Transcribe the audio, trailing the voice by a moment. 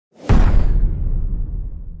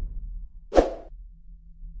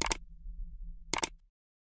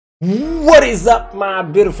What is up, my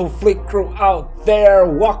beautiful flick crew out there?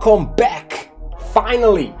 Welcome back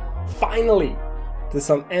finally to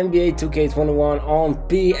some NBA 2K21 on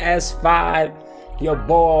PS5. Your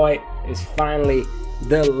boy is finally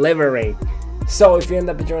delivering. So if you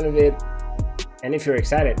end up enjoying the vid and if you're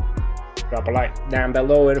excited, drop a like down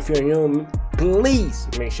below, and if you're new, please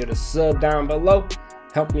make sure to sub down below.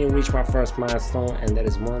 Help me reach my first milestone, and that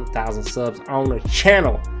is 1,000 subs on the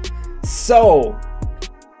channel. So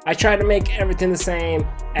I try to make everything the same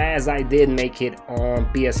as I did make it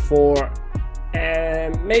on PS4,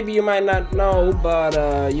 and maybe you might not know,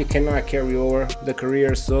 but you cannot carry over the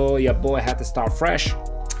career, so your boy had to start fresh.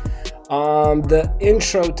 The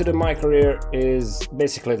intro to the My Career is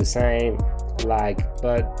basically the same,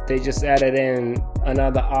 but they just added in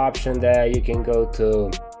another option that you can go to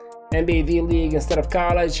NBA D League instead of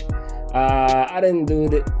college. I didn't do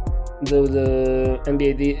the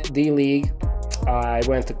NBA D League. I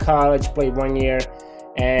went to college, played 1 year,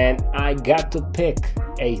 and I got to pick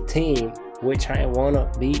a team which I want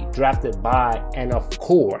to be drafted by, and of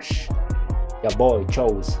course your boy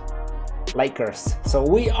chose Lakers. So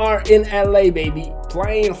we are in LA, baby,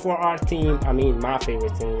 playing for our team. I mean, my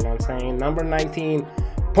favorite team, you know what I'm saying? Number 19,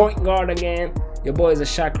 point guard again. Your boy is a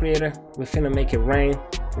shot creator. We finna make it rain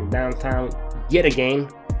from downtown yet again.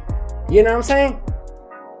 You know what I'm saying?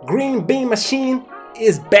 Green bean machine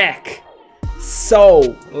is back.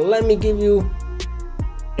 So let me give you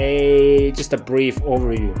just a brief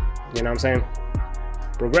overview. You know what I'm saying?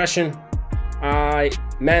 Progression. I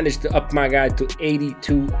managed to up my guy to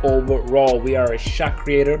 82 overall. We are a shot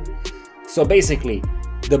creator. So basically,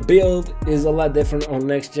 the build is a lot different on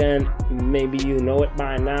next gen. Maybe you know it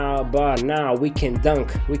by now, but now we can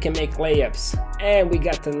dunk, we can make layups, and we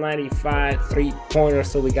got the 95 3-pointer.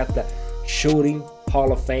 So we got the shooting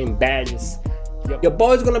Hall of Fame badges. Your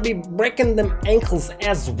boy's gonna be breaking them ankles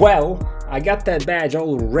as well. I got that badge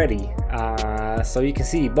already. So you can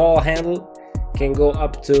see ball handle can go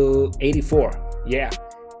up to 84, yeah,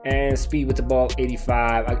 and speed with the ball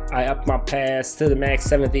 85. I up my pass to the max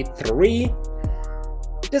 73.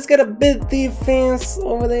 Just get a bit defense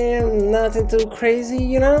over there, nothing too crazy,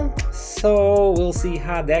 you know. So we'll see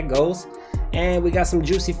how that goes. And we got some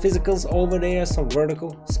juicy physicals over there, some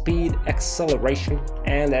vertical speed, acceleration,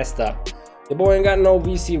 and that stuff. The boy ain't got no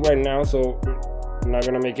VC right now, so I'm not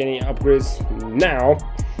gonna make any upgrades now.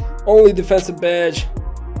 Only defensive badge,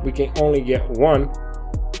 we can only get one,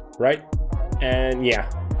 right? And yeah,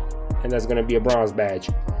 and that's gonna be a bronze badge.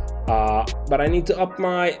 But I need to up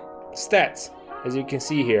my stats, as you can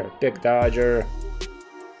see here: pick dodger,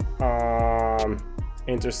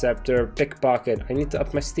 interceptor, pickpocket. I need to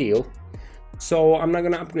up my steal, so I'm not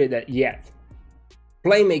gonna upgrade that yet.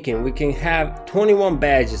 Playmaking, we can have 21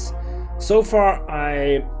 badges. So far,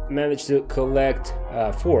 I managed to collect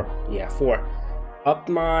 4. Yeah, 4. Up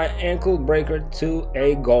my ankle breaker to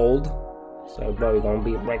a gold. So, bro, we're gonna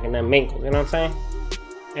be breaking them ankles, you know what I'm saying?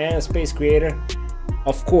 And space creator.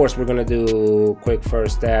 Of course, we're gonna do quick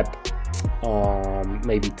first step.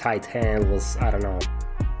 Maybe tight handles. I don't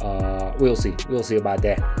know. We'll see. We'll see about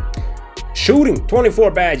that. Shooting,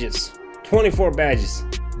 24 badges. 24 badges.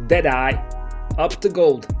 Deadeye, up to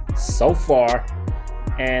gold so far.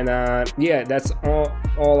 And yeah, that's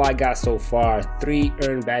all I got so far. 3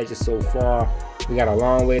 earned badges so far. We got a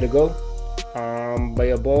long way to go, but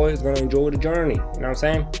your boy is gonna enjoy the journey, you know what I'm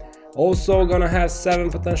saying? Also gonna have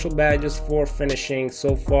 7 potential badges for finishing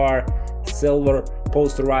so far. Silver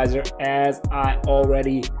posterizer, as I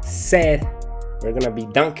already said. We're gonna be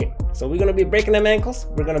dunking, so we're gonna be breaking them ankles,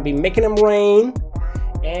 we're gonna be making them rain,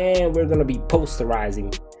 and we're gonna be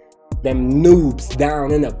posterizing them noobs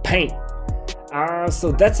down in the paint.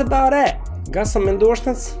 So that's about it. Got some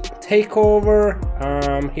endorsements. Takeover.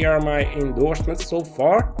 Here are my endorsements so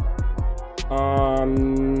far.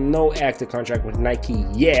 No active contract with Nike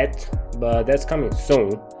yet, but that's coming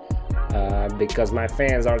soon. Because my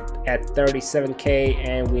fans are at 37K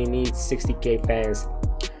and we need 60K fans.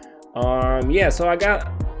 Yeah, so I got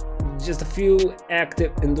just a few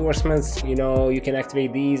active endorsements. You know, you can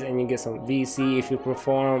activate these and you get some VC if you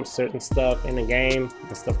perform certain stuff in the game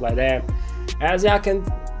and stuff like that. As y'all can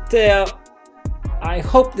tell, I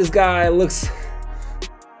hope this guy looks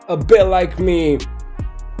a bit like me.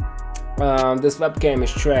 This webcam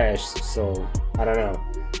is trash, so I don't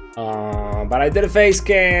know. But I did a face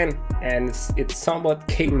scan and it somewhat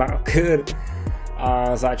came out good.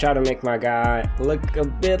 So I try to make my guy look a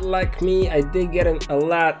bit like me. I did get him a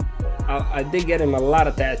lot. I did get him a lot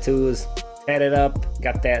of tattoos. Tatted up,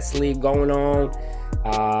 got that sleeve going on.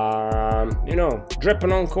 You know,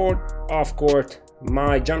 dripping on court, off court,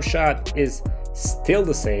 My jump shot is still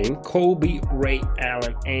the same: Kobe, Ray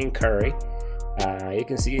Allen, and Curry. You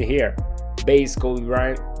can see it here: base Kobe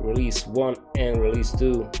Bryant, release 1 and release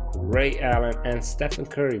 2, Ray Allen and Stephen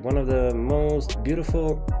Curry. One of the most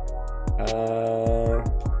beautiful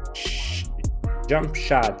jump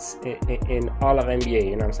shots in all of NBA,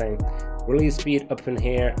 you know what I'm saying? Release speed up in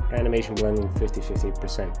here, animation blending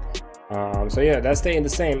 50%. So yeah, that's staying the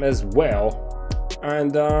same as well.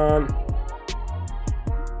 And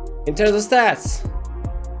in terms of stats,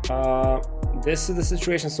 this is the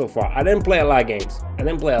situation so far. I didn't play a lot of games.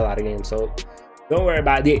 So don't worry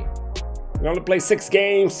about it. We're gonna play 6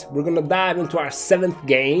 games. We're gonna dive into our 7th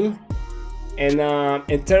game. And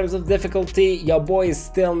in terms of difficulty, your boy is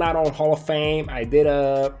still not on Hall of Fame. I did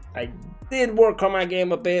work on my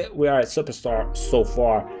game a bit. We are at Superstar so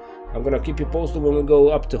far. I'm gonna keep you posted when we go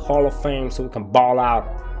up to Hall of Fame so we can ball out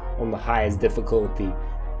on the highest difficulty.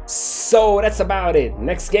 So that's about it.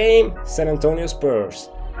 Next game, San Antonio Spurs.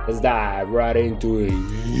 Let's dive right into it.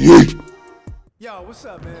 Yo, what's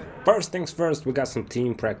up, man? First things first, we got some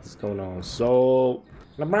team practice going on. So,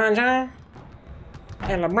 LeBron James.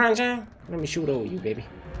 Hey, LeBron James. Let me shoot over you, baby.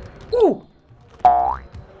 Woo!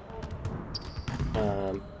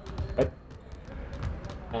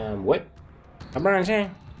 What? LeBron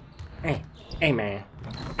James? Hey, man.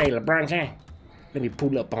 Hey, LeBron James. Let me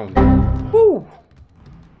pull up on you. Woo!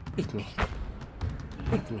 Hit me.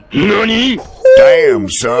 Nani? Damn,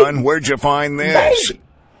 son, where'd you find this?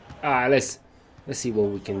 Alright, let's see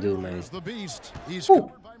what we can do, man. The beast. He's Woo.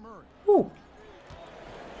 covered by Murray. Woo.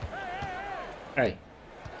 Hey.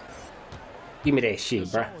 Give me that shit,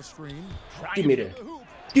 bruh. Give me that.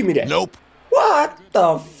 Give me that. Nope. What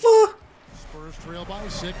the fuck? Spurs trail by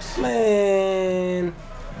 6. Man.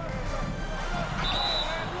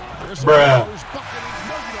 Bruh.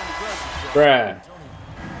 Bruh.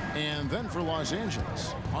 And then for Los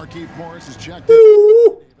Angeles, Markieff Morris is checked.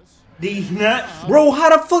 These nuts. Bro, how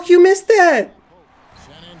the fuck you missed that?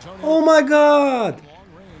 Oh my god.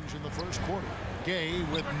 Long range in the first quarter. Gay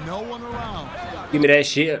with no one around. Give me that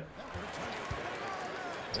shit.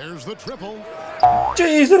 There's the triple.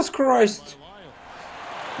 Jesus Christ.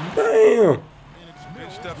 Damn.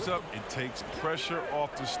 Bench steps up, it takes pressure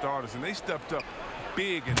off the starters, and they stepped up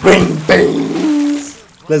big. And Bang, bangs.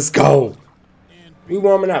 Let's go. We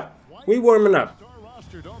warming up. We warming up. Star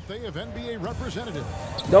roster, don't they, of NBA representatives?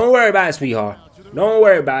 Don't worry about it, sweetheart. Don't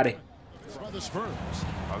worry about it. By the Spurs.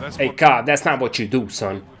 Hey, God, that's not what you do,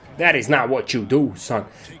 son. That is not what you do, son.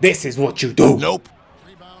 This is what you do. Nope.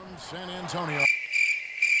 Rebound, San Antonio.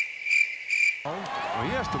 Well, he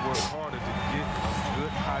has to work harder to get a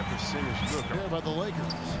good high percentage look. Here by the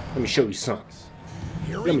Lakers. Let me show you something.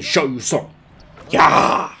 Let me show you something.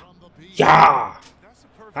 Yeah. Yeah.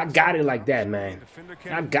 I got it like that, man.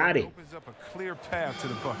 I got it. Opens up a clear path to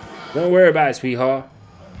the bucket. Don't worry about it, sweetheart.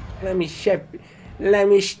 Let me step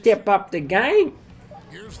up the game.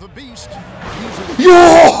 Here's the beast. Yo!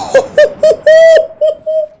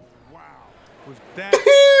 Wow. With that,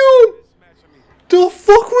 Damn! The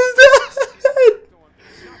fuck was that?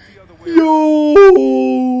 Yo!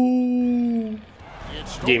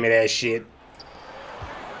 Give me that shit.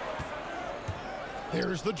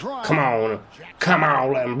 There's the drive. Come on,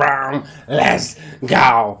 LeBron. Let's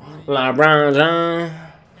go, LeBron James.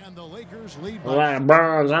 And the Lakers lead by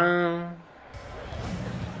LeBron James.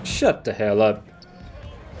 Shut the hell up.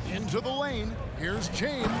 into the lane. Here's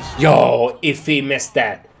James. Yo, if he missed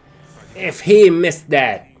that,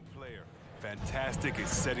 fantastic at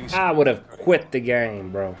setting I would have quit the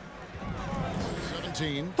game, bro.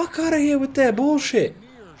 17. Fuck out of here with that bullshit.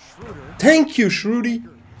 Thank you, Shruti.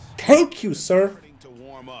 Thank you, sir. To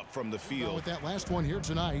warm up from the With field. that last one here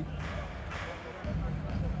tonight.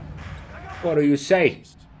 What do you say?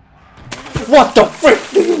 What the frick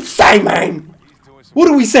do you say, man? What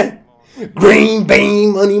do we say? Green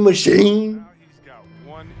bean money machine. He's got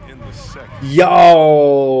one in the second.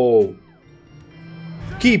 Yo.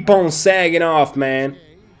 Keep on sagging off, man.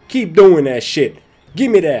 Keep doing that shit.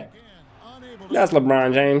 Give me that. That's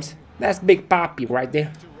LeBron James. That's Big Papi right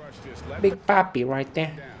there. Big Papi right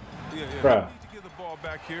there. Bruh. To get the ball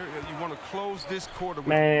back here, you want to close this quarter.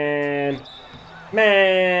 Man.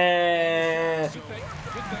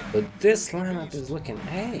 But this lineup is looking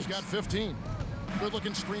He's got 15. Good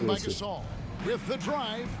looking screen by Gasol. With the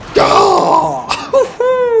drive. Oh!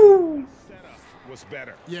 Was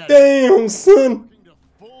better. Yeah. Damn, son.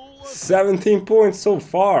 Full of 17 points so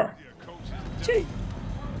far. Gee.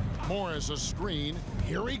 Morris a screen.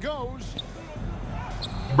 Here he goes.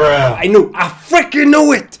 Bruh. I freaking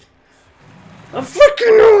knew it. I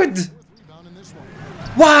freaking knew it. Down in this one.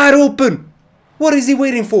 Wide open. What is he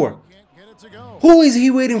waiting for? Can't get it Who is he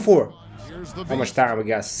waiting for? Here's the How much beast. time we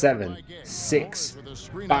got? 7, 6, For the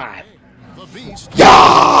screen 5. The beast.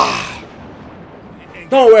 Yeah!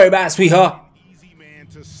 Don't worry about it, sweetheart. Easy man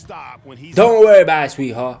to stop when he's Don't worry about it,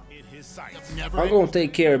 sweetheart. in his sights. I'm gonna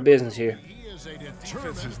take care of business here. He is a Defense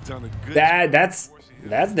determined has done a good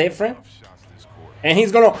That's different. job shots this quarter. And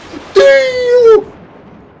he's gonna. Damn!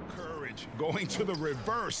 Courage going to the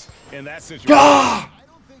reverse in that situation. Ah! I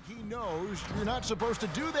don't think he knows you're not supposed to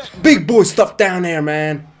do that. Big boy stuff down there,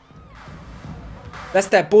 man. That's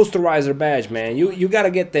that posterizer badge, man. You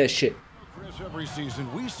gotta get that shit. Chris, every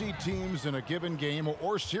season we see teams in a given game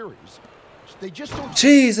or series. They just don't.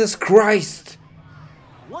 Jesus Christ.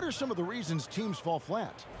 What are some of the reasons teams fall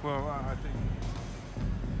flat? Well, I think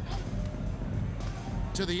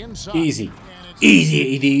To the inside. Easy. And it's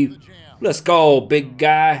Easy, ED. Let's go, big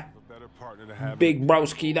guy. a better partner to have. Big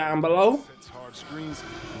broski down below. Sets hard screens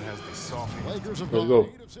and has the soft hands. Lakers have Let's gone go.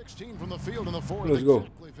 8 of 16 from the field in the fourth. Let's go.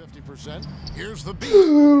 Exactly 50%. Here's the beat.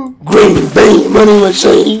 Green bean money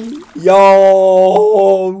machine.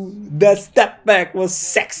 Yo, that step back was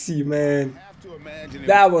sexy, man. Have to imagine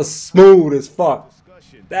That was smooth as fuck.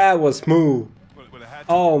 discussion. That was smooth. But it had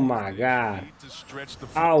to Oh my God. to stretch the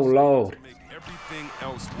Oh Lord. to make everything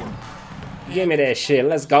else work. Give me that shit.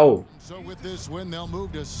 Let's go. So with this win, they'll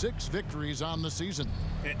move to 6 victories on the season.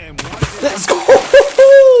 And one Let's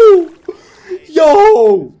go.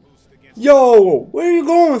 Yo. Yo. Where are you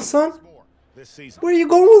going, son? this season. Where are you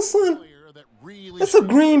going, son? Player that really That's a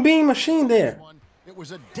green bean machine there. It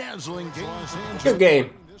was a dazzling game. Los Angeles Good game.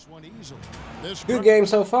 winning this one easily. This Good game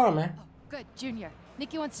so far, man. Good, Junior.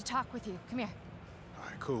 Nikki wants to talk with you. Come here. All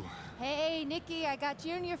right, cool. Hey, Nikki, I got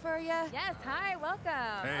Junior for you. Yes, hi, welcome.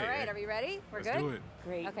 Hey, All right, hey. are we ready? We're Let's good? do it.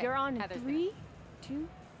 Great. Okay, You're on Heather's 3, 2.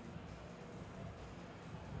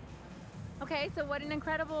 Okay, so what an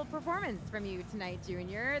incredible performance from you tonight,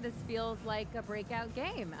 Junior. This feels like a breakout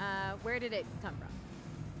game. Where did it come from?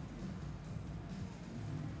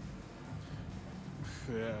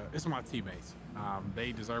 Yeah, it's my teammates.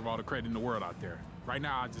 They deserve all the credit in the world out there. Right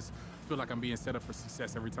now, I just feel like I'm being set up for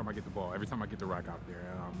success every time I get the ball, every time I get the rock out there.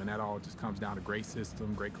 And that all just comes down to great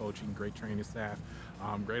system, great coaching, great training staff,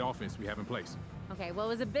 great offense we have in place. Okay, well, it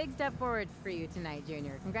was a big step forward for you tonight,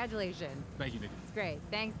 Junior. Congratulations. Thank you, Nikki. It's great.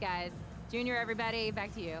 Thanks, guys. Junior, everybody,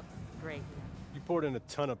 back to you. Great. You poured in a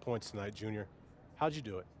ton of points tonight, Junior. How'd you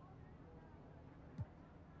do it?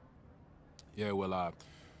 Yeah, well,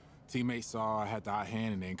 teammates saw I had the hot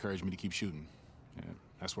hand and they encouraged me to keep shooting. Yeah,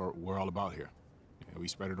 that's what we're all about here. Yeah, we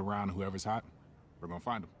spread it around, and whoever's hot, we're gonna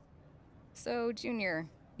find them. So, Junior,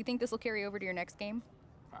 you think this will carry over to your next game?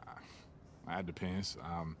 That depends.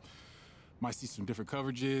 Might see some different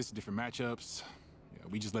coverages, different matchups. Yeah,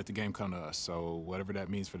 we just let the game come to us. So whatever that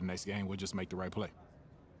means for the next game, we'll just make the right play.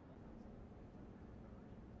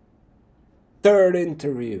 Third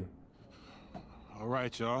interview. All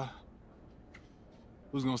right, y'all.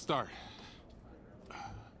 Who's gonna start?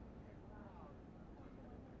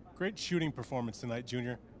 Great shooting performance tonight,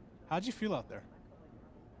 Junior. How'd you feel out there?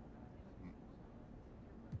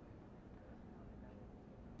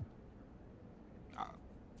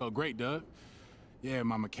 Felt great, Doug. Yeah,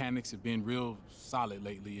 my mechanics have been real solid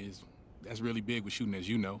lately. That's really big with shooting, as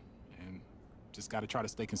you know, and just got to try to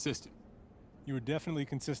stay consistent. You were definitely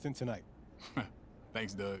consistent tonight.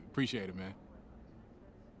 Thanks, Doug. Appreciate it, man.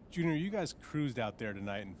 Junior, you guys cruised out there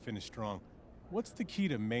tonight and finished strong. What's the key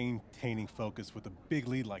to maintaining focus with a big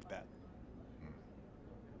lead like that?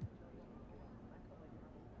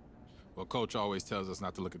 Well, Coach always tells us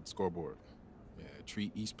not to look at the scoreboard. Yeah,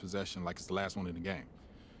 treat each possession like it's the last one in the game.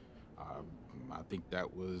 I think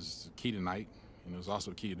that was the key tonight, and it was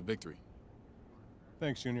also the key to the victory.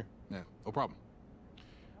 Thanks, Junior. Yeah, no problem.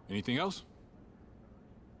 Anything else?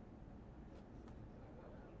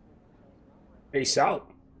 Peace out.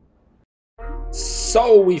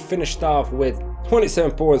 So we finished off with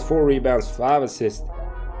 27 points, 4 rebounds, 5 assists,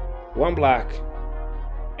 1 block,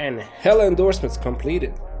 and hella endorsements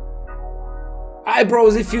completed. Alright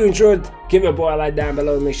bros, if you enjoyed, give a boy a like down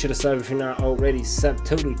below. Make sure to sub if you're not already sub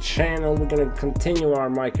to the channel. We're gonna continue our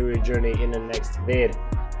My Career journey in the next vid.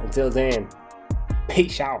 Until then,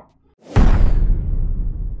 peace out.